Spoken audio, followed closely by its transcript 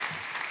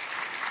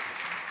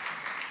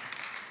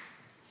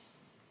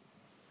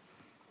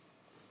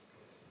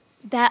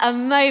There are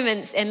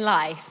moments in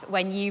life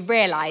when you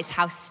realise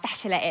how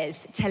special it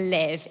is to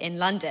live in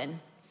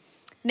London.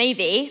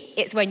 Maybe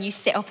it's when you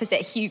sit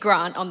opposite Hugh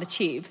Grant on the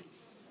tube.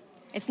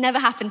 It's never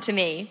happened to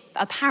me,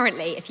 but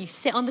apparently if you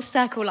sit on the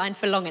Circle line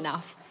for long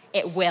enough,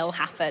 it will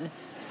happen.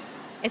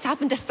 It's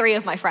happened to 3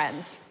 of my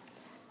friends.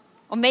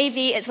 Or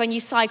maybe it's when you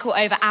cycle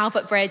over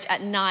Albert Bridge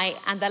at night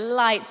and the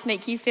lights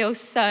make you feel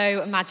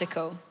so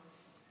magical.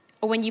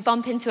 Or when you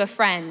bump into a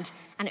friend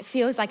and it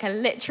feels like a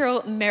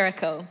literal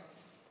miracle.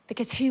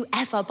 Because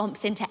whoever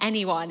bumps into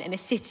anyone in a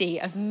city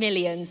of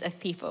millions of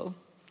people?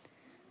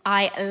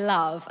 I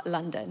love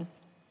London.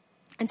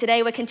 And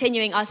today we're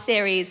continuing our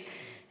series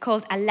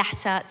called A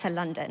Letter to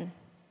London.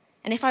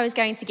 And if I was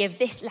going to give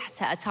this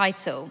letter a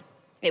title,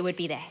 it would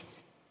be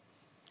this: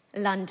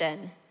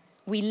 London,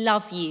 we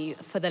love you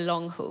for the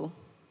long haul.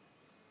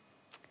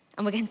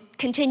 And we're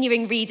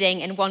continuing reading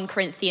in 1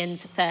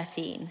 Corinthians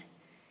 13.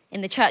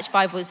 In the church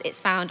Bibles,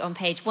 it's found on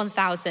page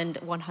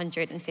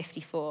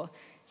 1154.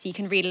 So you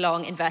can read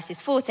along in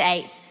verses 4 to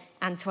 8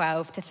 and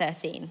 12 to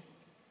 13.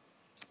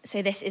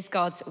 So this is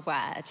God's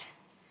word.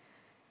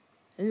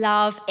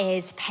 Love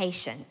is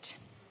patient.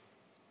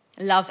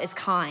 Love is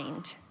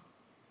kind.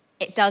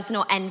 It does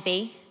not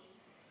envy.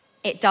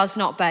 It does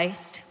not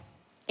boast.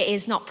 It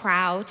is not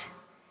proud.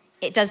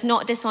 It does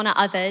not dishonor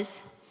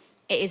others.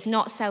 It is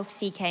not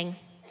self-seeking.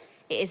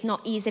 It is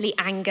not easily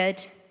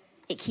angered.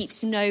 It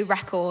keeps no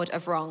record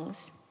of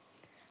wrongs.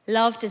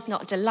 Love does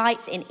not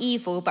delight in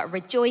evil, but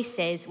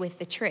rejoices with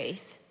the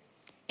truth.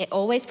 It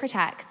always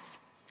protects,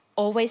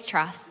 always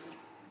trusts,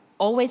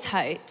 always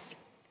hopes,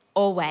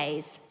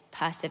 always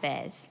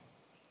perseveres.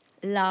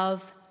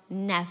 Love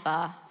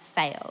never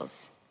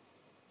fails.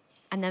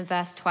 And then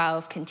verse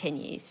 12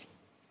 continues.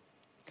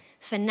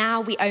 For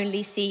now we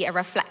only see a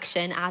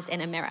reflection as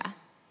in a mirror.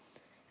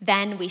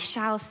 Then we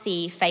shall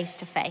see face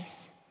to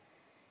face.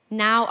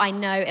 Now I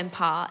know in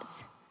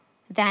part,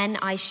 then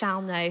I shall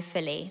know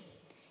fully,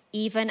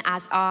 even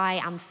as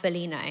I am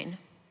fully known.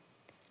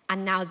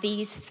 And now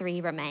these 3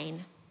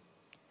 remain: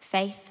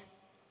 faith,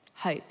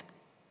 hope,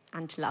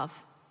 and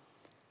love.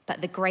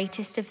 But the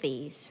greatest of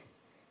these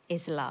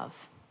is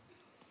love.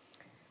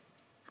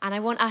 And I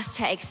want us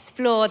to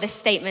explore this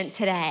statement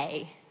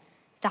today,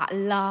 that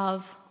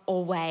love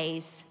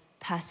always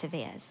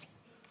perseveres.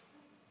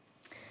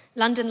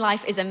 London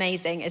life is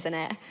amazing, isn't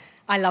it?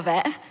 I love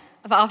it.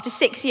 But after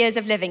 6 years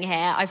of living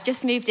here, I've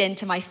just moved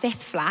into my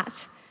 5th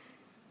flat.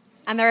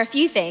 And there are a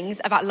few things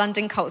about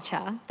London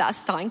culture that are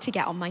starting to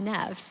get on my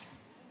nerves.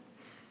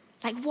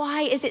 Like,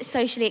 why is it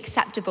socially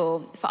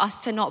acceptable for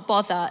us to not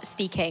bother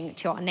speaking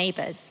to our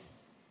neighbours?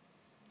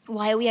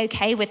 Why are we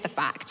okay with the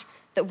fact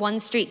that one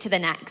street to the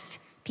next,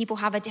 people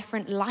have a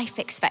different life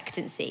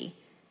expectancy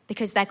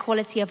because their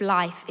quality of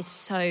life is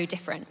so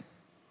different?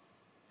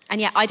 And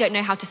yet I don't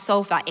know how to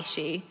solve that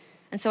issue.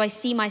 And so I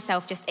see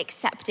myself just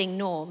accepting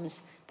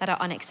norms that are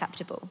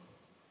unacceptable.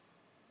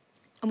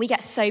 And we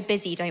get so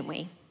busy, don't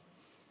we?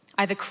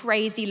 I have a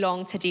crazy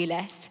long to-do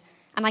list,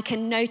 and I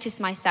can notice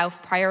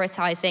myself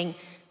prioritizing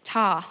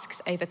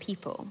tasks over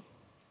people.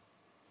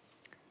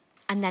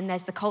 And then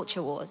there's the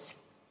culture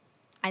wars.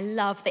 I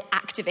love the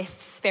activist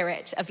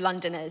spirit of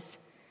Londoners.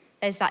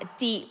 There's that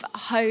deep,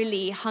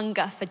 holy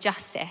hunger for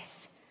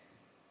justice.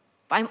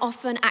 But I'm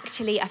often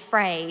actually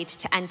afraid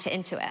to enter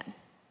into it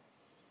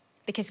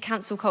because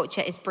cancel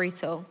culture is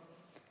brutal,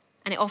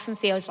 and it often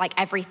feels like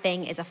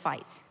everything is a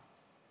fight.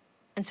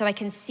 And so I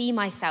can see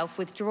myself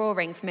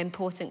withdrawing from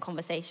important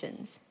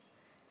conversations.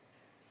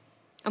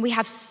 And we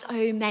have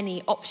so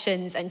many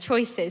options and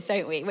choices,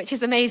 don't we? Which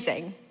is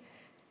amazing.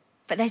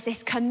 But there's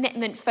this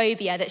commitment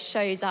phobia that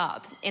shows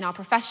up in our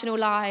professional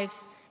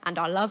lives and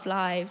our love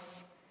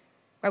lives,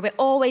 where we're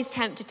always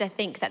tempted to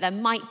think that there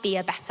might be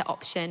a better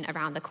option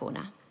around the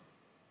corner.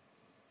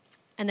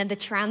 And then the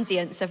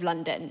transience of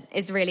London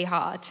is really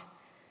hard.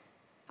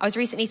 I was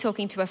recently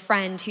talking to a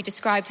friend who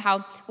described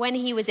how when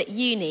he was at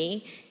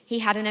uni, he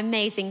had an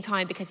amazing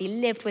time because he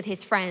lived with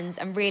his friends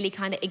and really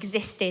kind of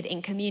existed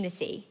in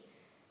community.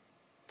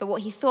 But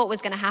what he thought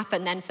was going to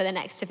happen then for the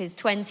next of his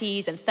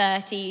 20s and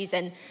 30s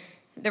and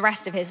the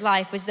rest of his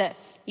life was that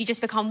you just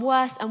become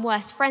worse and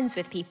worse friends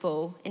with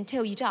people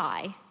until you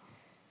die.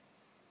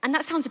 And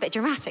that sounds a bit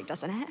dramatic,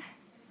 doesn't it?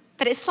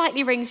 But it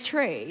slightly rings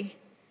true.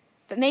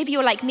 But maybe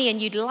you're like me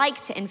and you'd like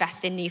to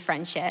invest in new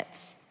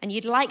friendships and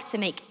you'd like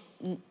to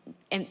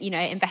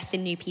invest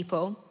in new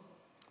people.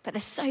 But the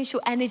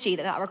social energy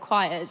that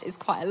requires is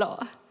quite a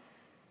lot.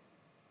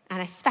 And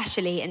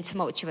especially in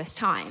tumultuous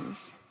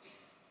times.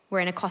 We're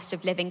in a cost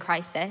of living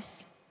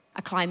crisis,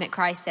 a climate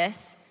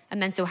crisis, a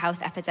mental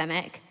health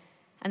epidemic,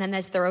 and then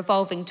there's the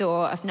revolving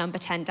door of number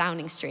 10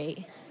 Downing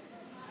Street.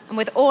 And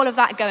with all of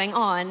that going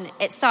on,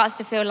 it starts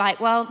to feel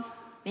like, well,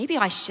 maybe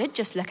I should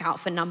just look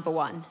out for number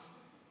 1.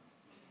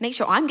 Make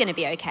sure I'm going to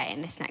be okay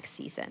in this next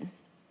season.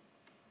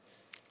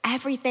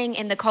 Everything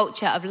in the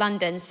culture of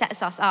London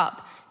sets us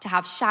up to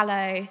have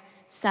shallow,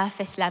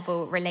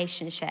 surface-level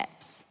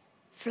relationships,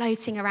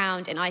 floating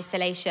around in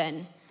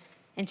isolation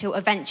until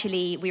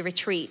eventually we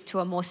retreat to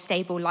a more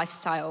stable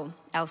lifestyle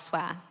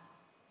elsewhere.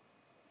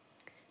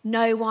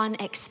 No one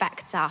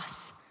expects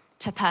us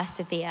to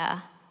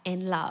persevere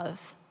in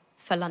love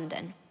for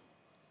London,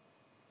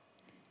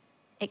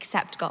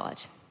 except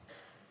God,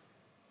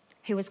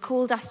 who has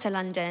called us to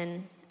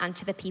London and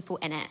to the people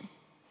in it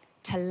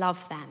to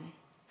love them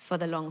for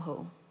the long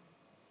haul.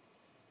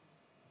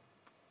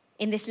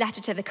 In this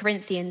letter to the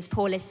Corinthians,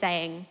 Paul is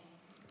saying,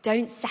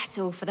 don't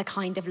settle for the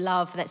kind of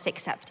love that's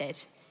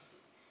accepted.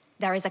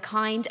 There is a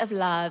kind of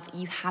love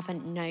you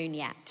haven't known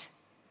yet.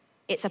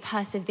 It's a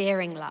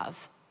persevering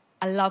love,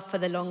 a love for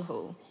the long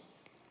haul,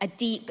 a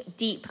deep,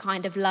 deep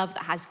kind of love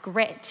that has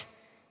grit,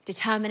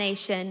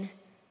 determination,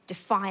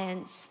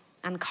 defiance,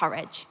 and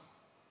courage.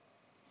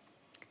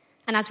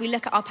 And as we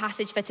look at our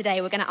passage for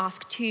today, we're going to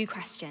ask two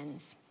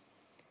questions.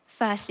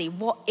 Firstly,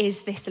 what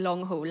is this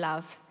long haul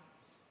love?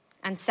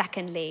 And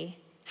secondly,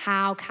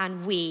 how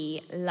can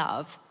we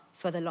love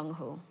for the long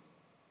haul?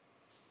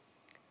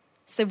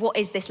 So what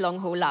is this long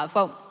haul love?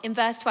 Well, in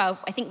verse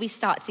 12, I think we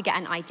start to get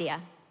an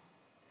idea.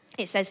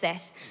 It says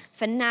this,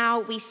 "For now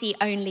we see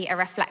only a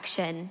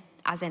reflection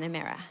as in a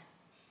mirror.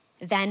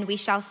 Then we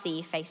shall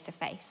see face to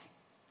face."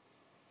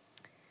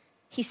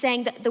 He's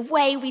saying that the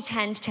way we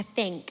tend to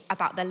think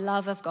about the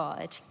love of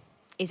God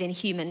is in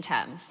human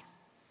terms.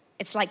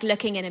 It's like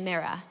looking in a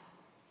mirror.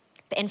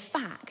 But in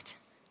fact,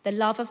 the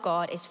love of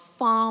God is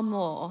far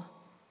more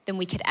than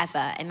we could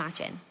ever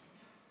imagine.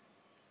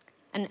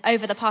 And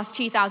over the past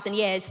 2,000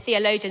 years,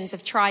 theologians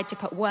have tried to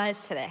put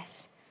words to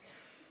this.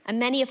 And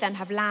many of them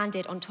have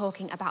landed on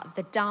talking about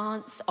the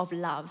dance of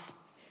love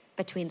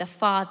between the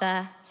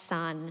Father,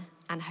 Son,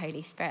 and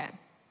Holy Spirit.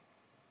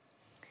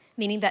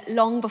 Meaning that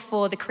long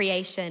before the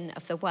creation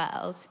of the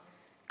world,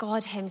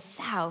 God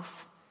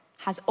himself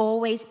has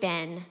always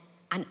been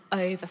an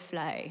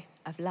overflow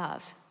of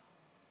love.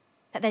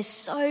 That there's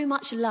so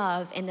much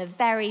love in the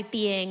very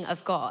being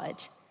of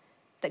God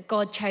that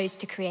God chose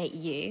to create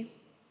you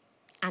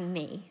and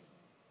me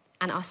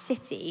and our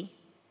city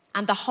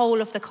and the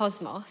whole of the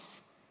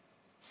cosmos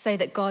so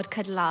that God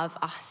could love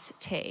us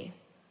too.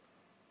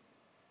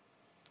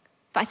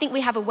 But I think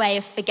we have a way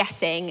of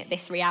forgetting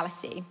this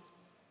reality.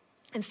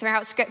 And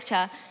throughout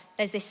Scripture,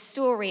 there's this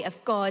story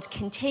of God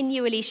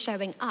continually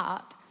showing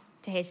up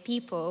to his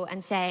people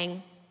and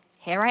saying,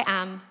 "Here I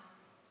am.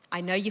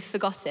 I know you've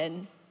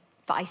forgotten,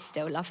 but I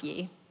still love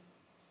you."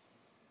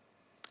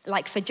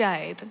 Like for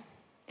Job,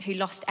 who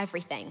lost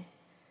everything,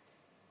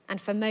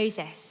 and for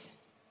Moses,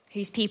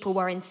 whose people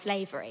were in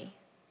slavery,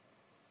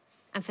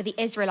 and for the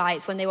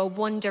Israelites when they were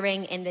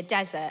wandering in the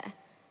desert,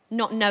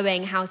 not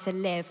knowing how to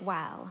live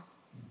well.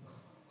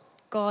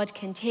 God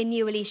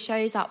continually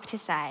shows up to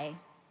say,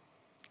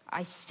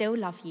 "I still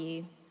love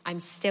you. I'm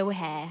still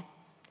here.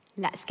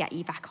 Let's get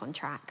you back on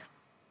track."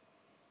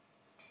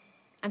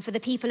 And for the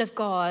people of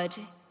God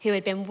who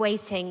had been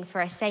waiting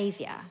for a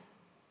savior,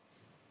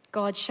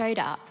 God showed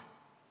up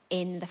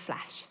in the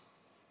flesh.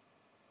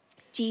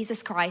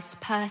 Jesus Christ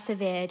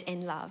persevered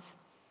in love,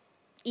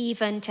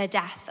 even to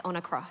death on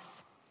a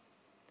cross,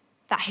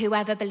 that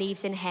whoever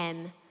believes in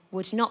him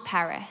would not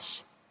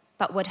perish,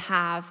 but would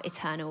have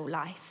eternal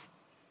life.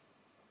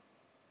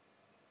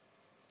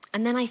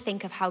 And then I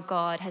think of how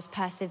God has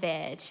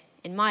persevered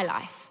in my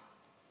life.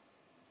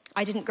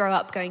 I didn't grow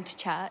up going to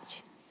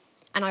church,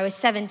 and I was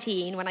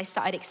 17 when I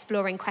started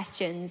exploring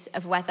questions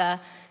of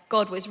whether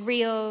God was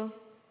real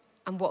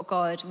and what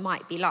God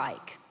might be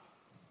like.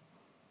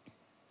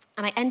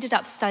 And I ended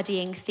up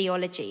studying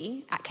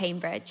theology at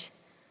Cambridge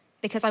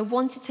because I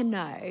wanted to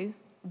know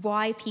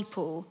why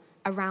people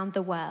around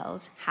the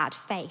world had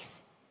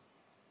faith.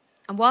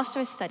 And whilst I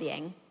was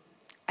studying,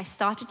 I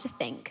started to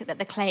think that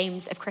the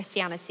claims of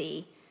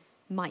Christianity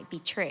might be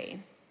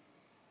true.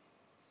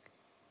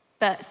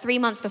 But 3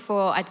 months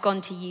before I'd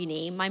gone to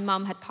uni, my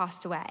mum had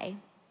passed away.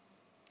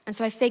 And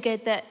so I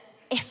figured that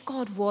if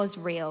God was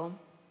real,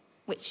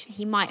 which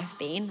he might have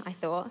been, I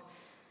thought,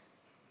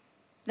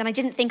 then I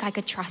didn't think I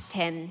could trust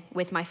him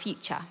with my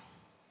future.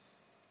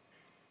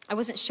 I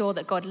wasn't sure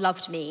that God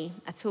loved me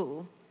at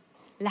all,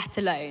 let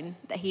alone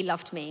that he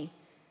loved me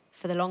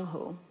for the long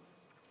haul.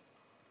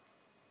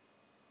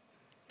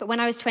 But when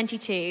I was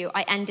 22,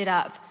 I ended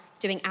up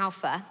doing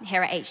Alpha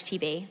here at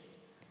HTB.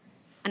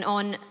 And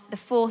on the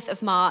 4th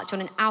of March, on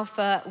an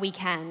Alpha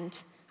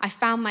weekend, I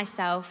found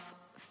myself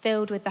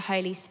filled with the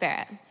Holy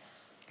Spirit,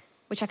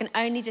 which I can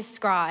only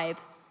describe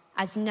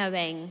as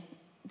knowing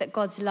that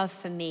God's love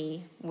for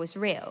me was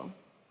real,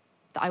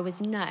 that I was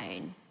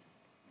known,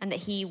 and that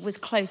he was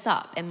close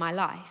up in my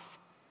life.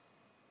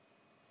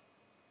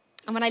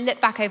 And when I look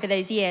back over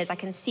those years, I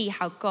can see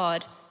how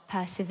God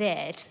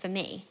persevered for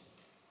me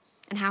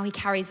and how he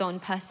carries on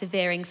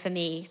persevering for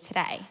me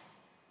today.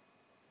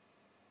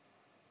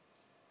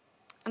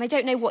 And I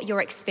don't know what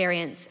your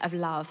experience of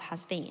love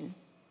has been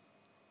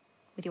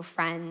with your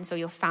friends or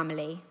your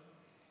family,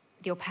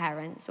 with your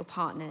parents or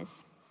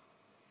partners.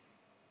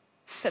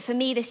 But for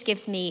me, this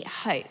gives me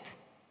hope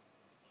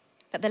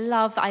that the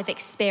love that I've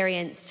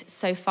experienced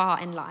so far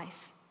in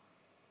life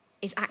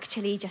is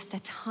actually just a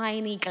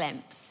tiny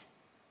glimpse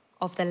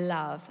of the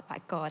love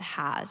that God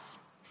has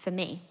for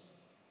me.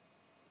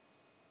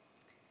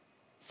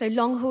 So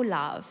long-haul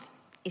love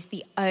is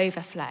the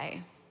overflow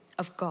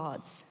of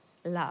God's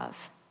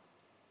love.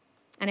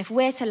 And if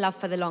we're to love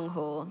for the long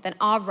haul, then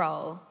our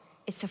role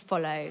is to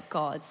follow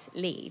God's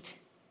lead.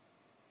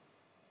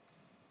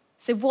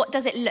 So what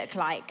does it look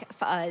like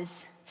for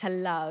us to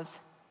love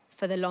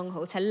for the long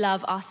haul, to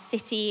love our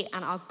city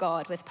and our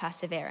God with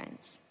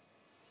perseverance?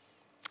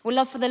 Well,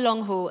 love for the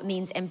long haul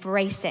means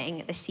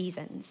embracing the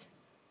seasons.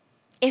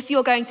 If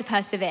you're going to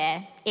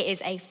persevere, it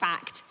is a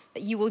fact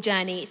that you will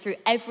journey through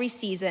every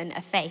season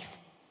of faith.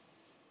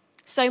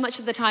 So much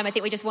of the time, I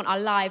think we just want our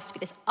lives to be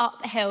this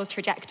uphill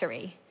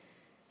trajectory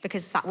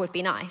because that would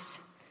be nice.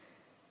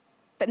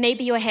 But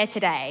maybe you're here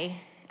today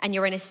and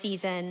you're in a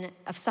season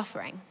of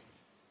suffering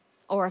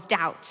or of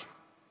doubt.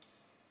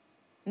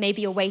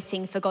 Maybe you're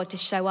waiting for God to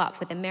show up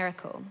with a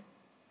miracle.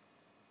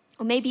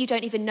 Or maybe you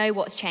don't even know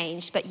what's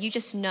changed, but you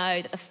just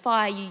know that the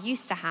fire you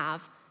used to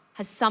have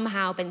has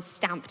somehow been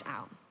stamped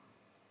out.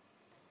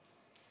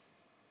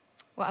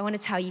 Well, I want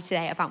to tell you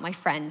today about my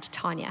friend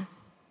Tanya.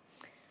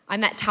 I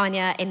met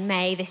Tanya in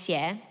May this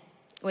year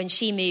when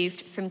she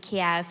moved from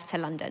Kiev to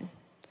London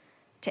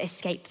to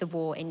escape the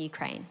war in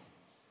Ukraine.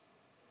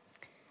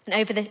 And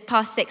over the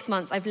past 6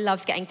 months, I've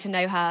loved getting to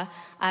know her.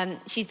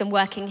 She's been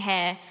working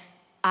here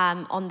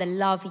on the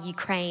Love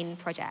Ukraine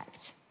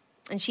project.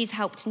 And she's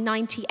helped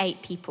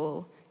 98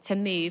 people to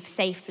move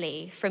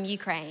safely from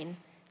Ukraine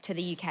to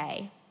the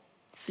UK,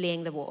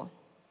 fleeing the war.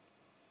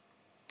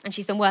 And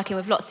she's been working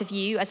with lots of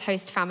you as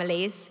host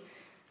families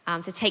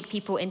to take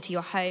people into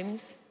your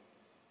homes,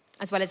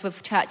 as well as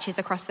with churches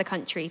across the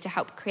country to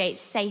help create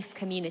safe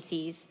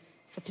communities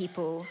for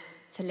people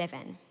to live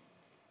in.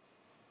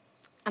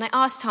 And I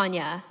asked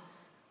Tanya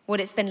what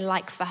it's been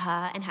like for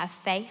her in her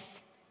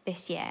faith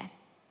this year.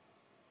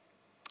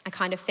 I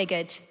kind of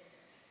figured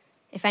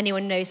if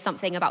anyone knows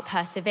something about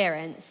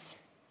perseverance,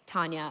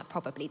 Tanya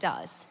probably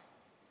does.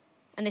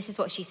 And this is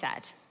what she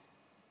said.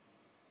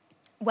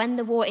 When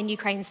the war in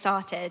Ukraine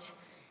started,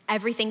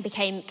 everything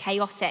became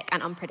chaotic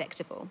and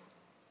unpredictable.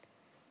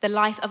 The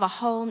life of a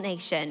whole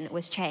nation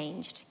was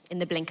changed in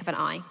the blink of an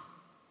eye.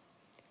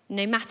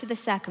 No matter the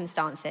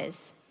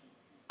circumstances,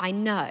 I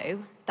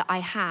know that I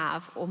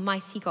have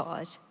Almighty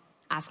God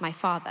as my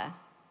Father.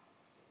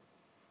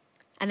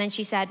 And then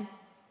she said,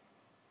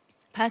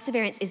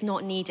 perseverance is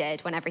not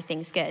needed when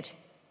everything's good,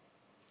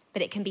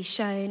 but it can be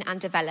shown and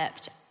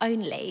developed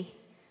only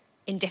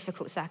in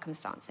difficult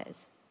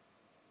circumstances.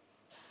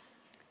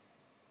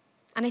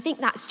 And I think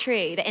that's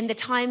true, that in the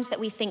times that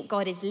we think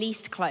God is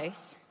least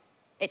close,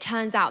 it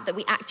turns out that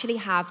we actually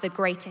have the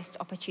greatest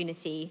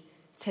opportunity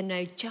to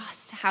know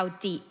just how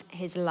deep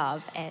his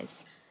love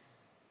is.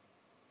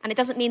 And it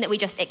doesn't mean that we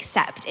just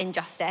accept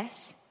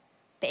injustice,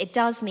 but it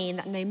does mean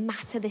that no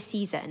matter the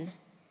season,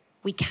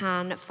 we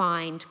can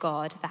find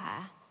God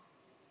there.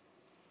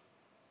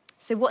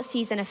 So what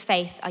season of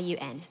faith are you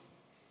in?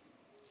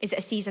 Is it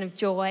a season of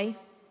joy,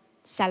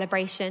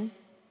 celebration,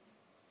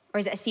 or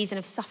is it a season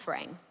of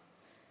suffering,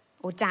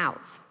 or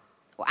doubt,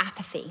 or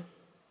apathy?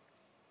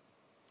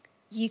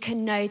 You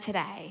can know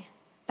today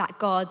that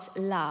God's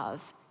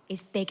love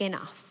is big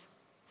enough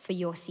for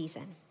your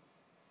season.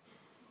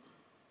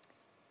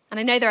 And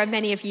I know there are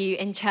many of you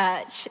in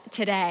church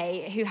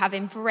today who have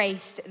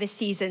embraced the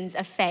seasons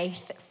of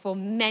faith for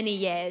many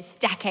years,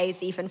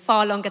 decades even,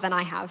 far longer than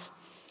I have.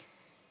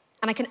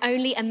 And I can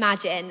only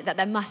imagine that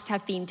there must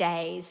have been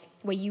days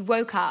where you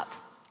woke up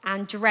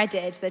and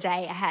dreaded the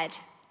day ahead,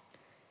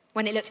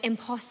 when it looked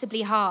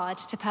impossibly hard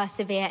to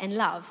persevere in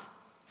love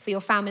for your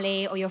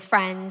family or your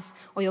friends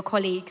or your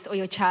colleagues or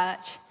your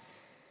church,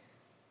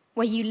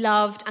 where you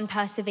loved and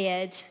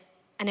persevered,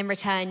 and in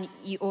return,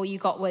 all you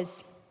got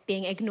was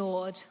being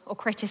ignored or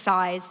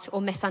criticized or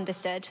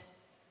misunderstood.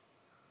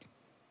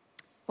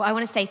 Well, I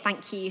want to say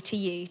thank you to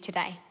you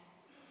today.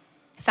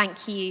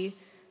 Thank you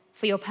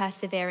for your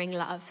persevering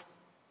love,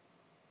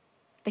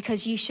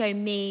 because you show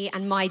me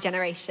and my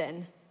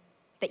generation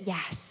that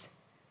yes,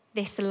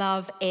 this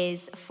love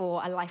is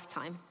for a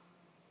lifetime.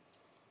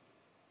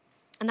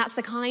 And that's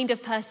the kind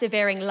of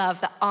persevering love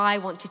that I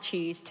want to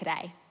choose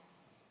today.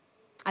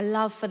 A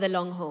love for the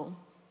long haul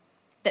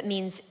that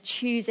means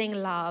choosing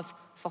love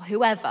for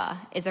whoever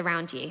is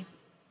around you.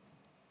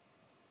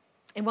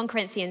 In 1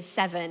 Corinthians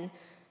 7,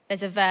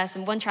 there's a verse,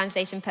 and one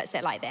translation puts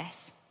it like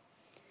this: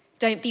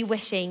 don't be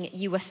wishing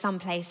you were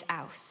someplace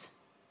else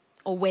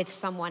or with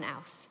someone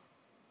else.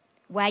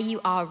 Where you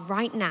are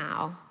right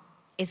now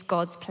is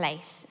God's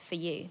place for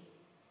you.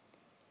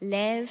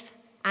 Live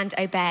and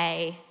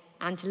obey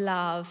and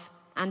love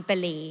and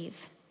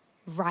believe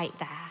right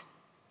there.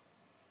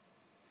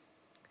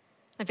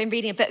 I've been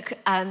reading a book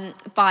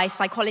by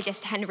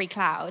psychologist Henry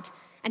Cloud,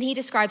 and he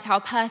describes how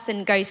a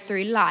person goes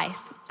through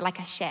life like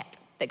a ship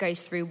that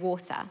goes through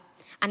water,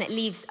 and it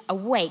leaves a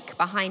wake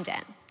behind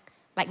it,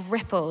 like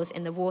ripples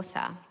in the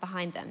water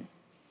behind them.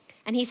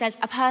 And he says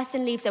a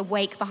person leaves a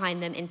wake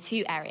behind them in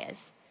two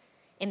areas: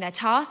 in their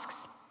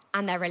tasks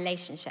and their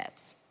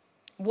relationships.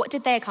 What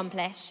did they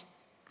accomplish,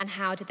 and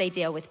how did they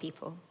deal with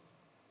people?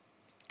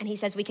 And he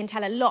says we can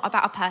tell a lot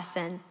about a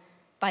person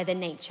by the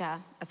nature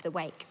of the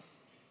wake.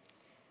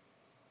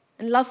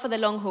 And love for the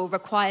long haul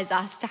requires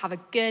us to have a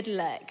good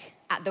look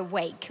at the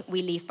wake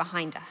we leave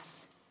behind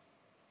us.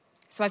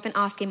 So I've been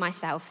asking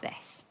myself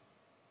this.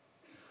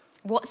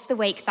 What's the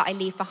wake that I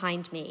leave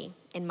behind me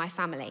in my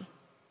family?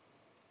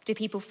 Do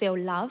people feel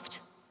loved?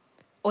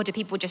 Or do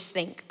people just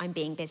think I'm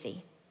being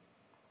busy?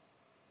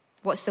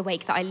 What's the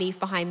wake that I leave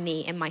behind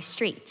me in my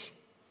street?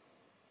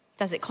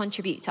 Does it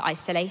contribute to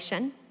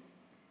isolation?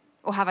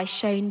 Or have I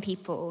shown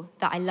people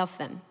that I love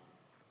them?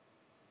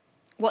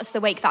 What's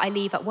the wake that I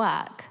leave at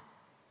work?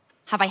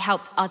 Have I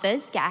helped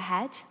others get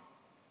ahead?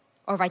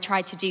 Or have I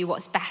tried to do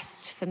what's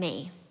best for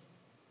me?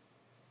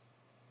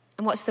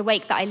 And what's the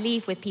wake that I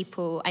leave with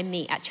people I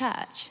meet at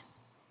church?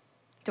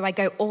 Do I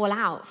go all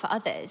out for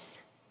others?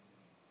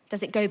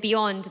 Does it go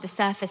beyond the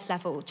surface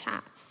level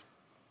chats?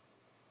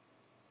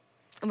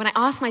 And when I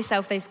ask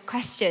myself those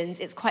questions,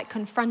 it's quite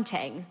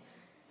confronting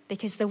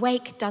because the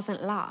wake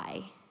doesn't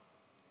lie.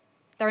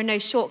 There are no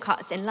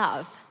shortcuts in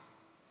love.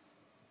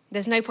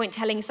 There's no point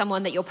telling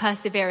someone that you're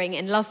persevering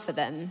in love for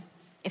them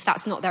if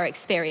that's not their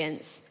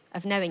experience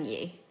of knowing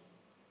you.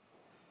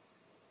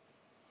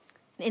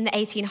 In the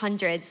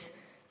 1800s,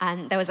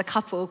 there was a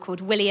couple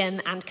called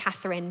William and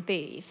Catherine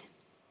Booth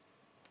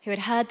who had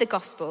heard the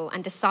gospel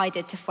and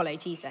decided to follow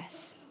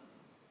Jesus.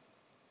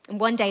 And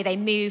one day they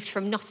moved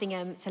from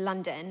Nottingham to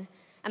London,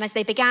 and as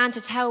they began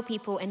to tell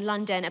people in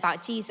London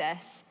about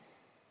Jesus,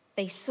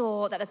 they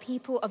saw that the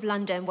people of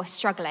London were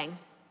struggling.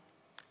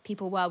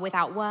 People were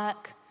without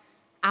work,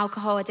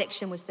 alcohol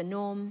addiction was the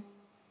norm,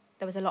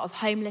 there was a lot of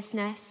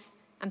homelessness,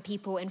 and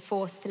people in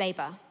forced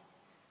labour.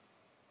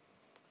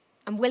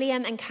 And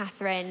William and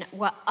Catherine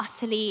were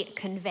utterly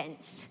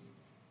convinced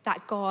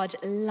that God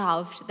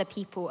loved the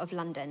people of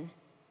London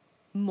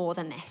more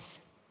than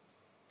this.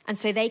 And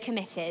so they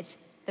committed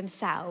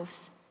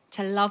themselves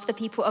to love the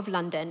people of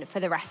London for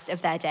the rest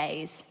of their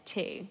days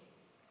too.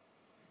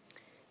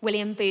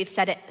 William Booth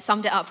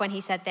summed it up when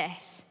he said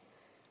this: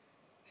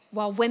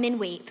 "While women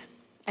weep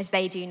as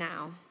they do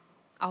now,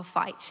 I'll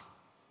fight.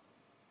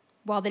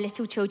 While the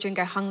little children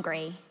go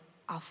hungry,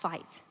 I'll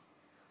fight.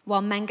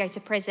 While men go to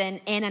prison,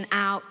 in and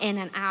out,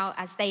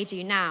 as they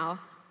do now,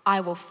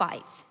 I will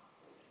fight.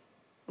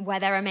 Where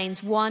there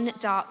remains one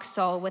dark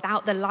soul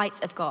without the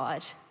light of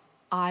God,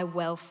 I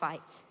will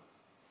fight."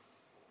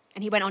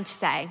 And he went on to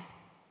say,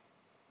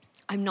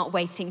 "I'm not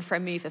waiting for a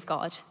move of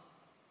God.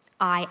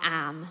 I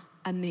am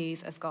a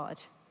move of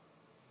God.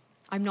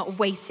 I'm not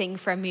waiting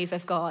for a move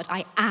of God.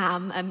 I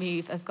am a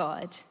move of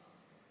God."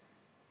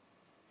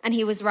 And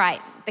he was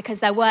right, because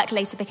their work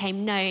later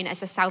became known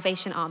as the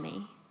Salvation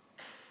Army,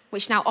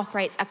 which now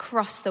operates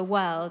across the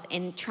world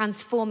in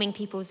transforming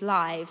people's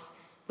lives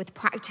with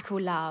practical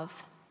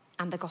love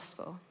and the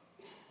gospel.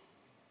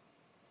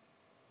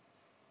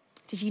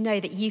 Did you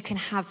know that you can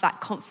have that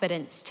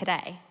confidence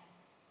today?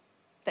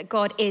 That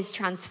God is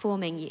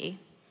transforming you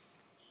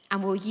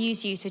and will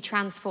use you to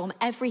transform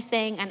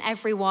everything and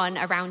everyone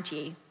around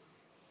you.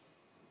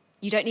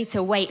 You don't need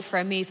to wait for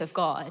a move of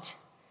God.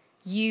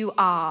 You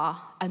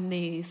are a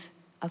move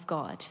of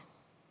God.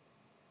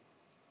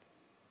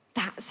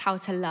 That's how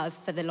to love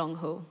for the long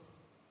haul.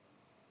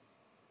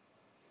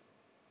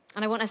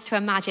 And I want us to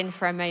imagine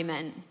for a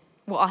moment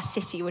what our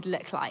city would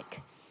look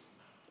like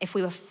if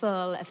we were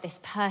full of this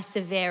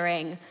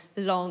persevering,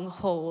 long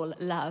haul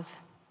love.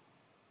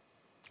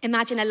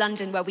 Imagine a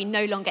London where we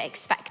no longer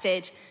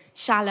expected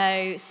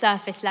shallow,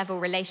 surface level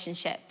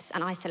relationships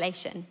and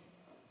isolation.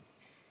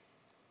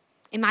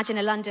 Imagine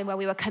a London where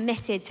we were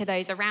committed to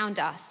those around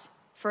us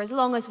for as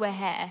long as we're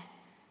here,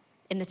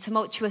 in the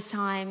tumultuous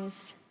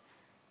times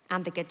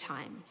and the good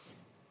times,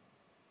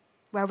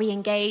 where we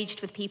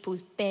engaged with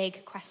people's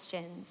big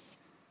questions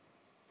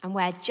and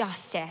where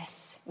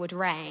justice would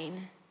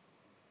reign.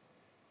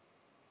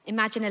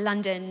 Imagine a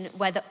London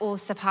where the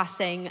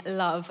all-surpassing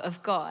love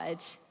of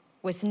God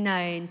was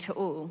known to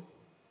all,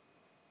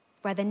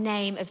 where the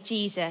name of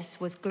Jesus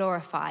was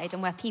glorified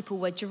and where people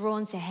were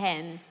drawn to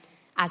him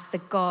as the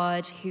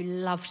God who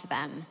loved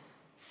them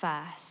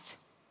first.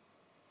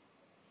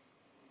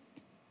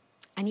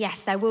 And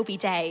yes, there will be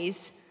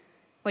days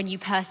when you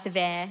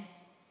persevere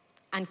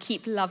and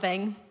keep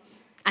loving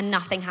and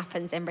nothing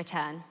happens in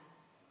return.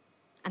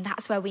 And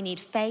that's where we need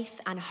faith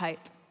and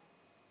hope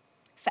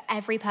for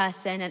every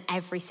person and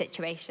every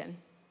situation.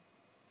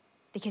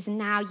 Because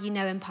now you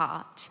know in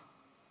part,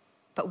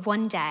 but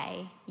one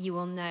day you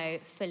will know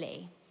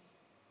fully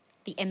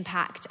the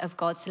impact of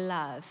God's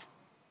love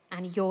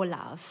and your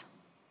love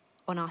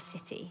on our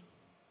city.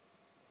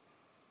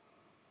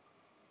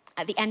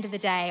 At the end of the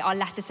day, our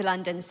letter to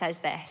London says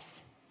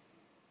this: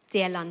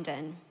 "Dear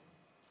London,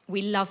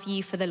 we love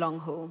you for the long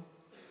haul,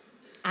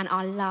 and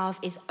our love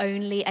is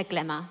only a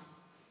glimmer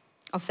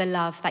of the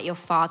love that your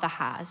Father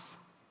has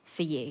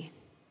for you."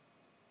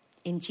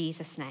 In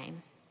Jesus'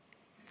 name,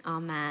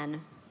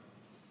 amen.